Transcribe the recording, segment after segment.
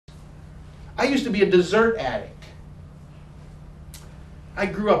I used to be a dessert addict. I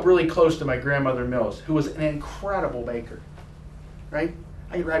grew up really close to my grandmother Mills, who was an incredible baker, right?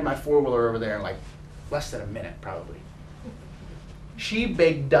 I could ride my four-wheeler over there in like less than a minute, probably. She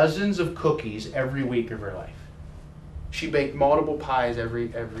baked dozens of cookies every week of her life. She baked multiple pies every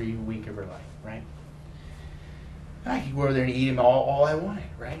week of her life, right? And I could go over there and eat them all I wanted,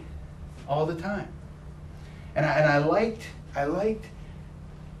 right? All the time. And I liked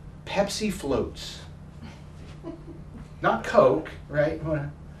Pepsi floats. Not Coke, right?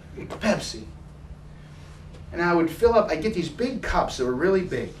 Pepsi. And I would fill up, I'd get these big cups that were really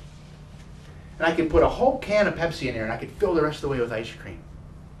big. And I could put a whole can of Pepsi in there and I could fill the rest of the way with ice cream.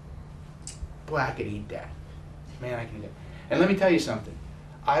 Boy, I could eat that. Man, I could eat that. And let me tell you something.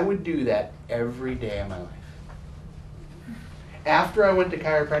 I would do that every day of my life. After I went to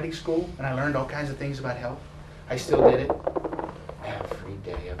chiropractic school and I learned all kinds of things about health, I still did it every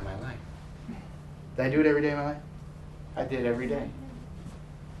day of my life. Did I do it every day of my life? I did it every day.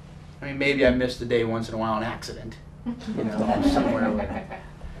 I mean, maybe I missed a day once in a while on accident, you know, somewhere where.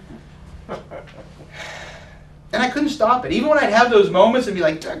 And I couldn't stop it. Even when I'd have those moments and be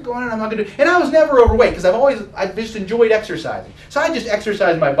like, go on, I'm not gonna do it. And I was never overweight because I've just enjoyed exercising. So I just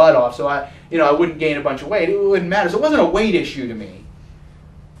exercised my butt off so I wouldn't gain a bunch of weight. It wouldn't matter. So it wasn't a weight issue to me.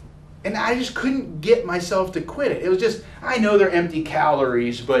 And I just couldn't get myself to quit it. It was just, I know they're empty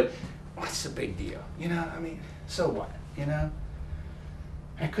calories, but what's the big deal? You know, I mean, so what? You know?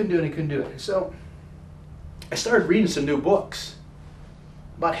 I couldn't do it. So I started reading some new books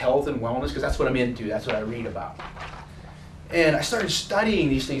about health and wellness because that's what I'm into. That's what I read about. And I started studying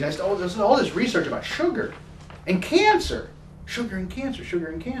these things. There's all this research about sugar and cancer. Sugar and cancer.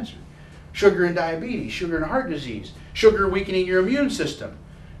 Sugar and diabetes. Sugar and heart disease. Sugar weakening your immune system.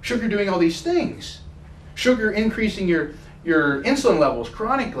 Sugar doing all these things. Sugar increasing your insulin levels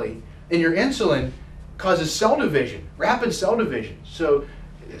chronically. And your insulin causes cell division, rapid cell division. So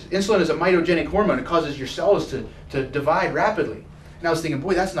insulin is a mitogenic hormone. It causes your cells to divide rapidly. And I was thinking,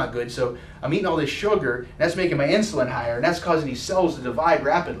 boy, that's not good. So I'm eating all this sugar, and that's making my insulin higher, and that's causing these cells to divide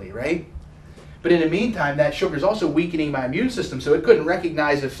rapidly, right? But in the meantime, that sugar is also weakening my immune system, so it couldn't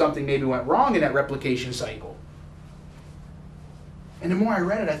recognize if something maybe went wrong in that replication cycle. And the more I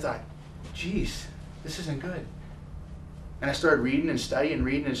read it, I thought, geez, this isn't good. And I started reading and studying,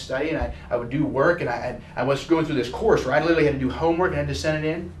 and I would do work, and I was going through this course where I literally had to do homework and I had to send it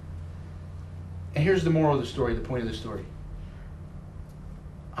in. And here's the moral of the story, the point of the story.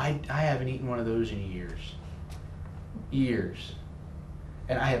 I haven't eaten one of those in years.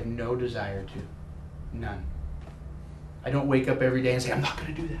 And I have no desire to. None. I don't wake up every day and say, I'm not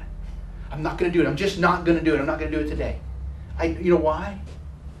going to do that. I'm not going to do it. I'm just not going to do it. I'm not going to do it today. You know why?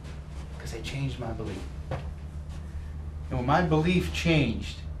 Because I changed my belief. And when my belief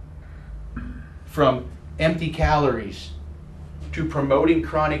changed from empty calories to promoting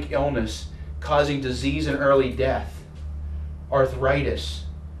chronic illness, causing disease and early death, arthritis,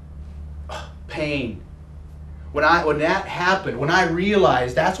 pain. When that happened, when I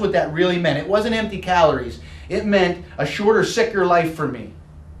realized that's what that really meant, it wasn't empty calories. It meant a shorter, sicker life for me.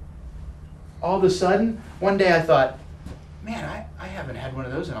 All of a sudden, one day I thought, man, I haven't had one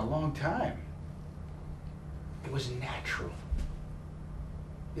of those in a long time. It was natural.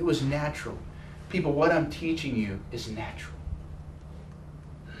 It was natural. People, what I'm teaching you is natural.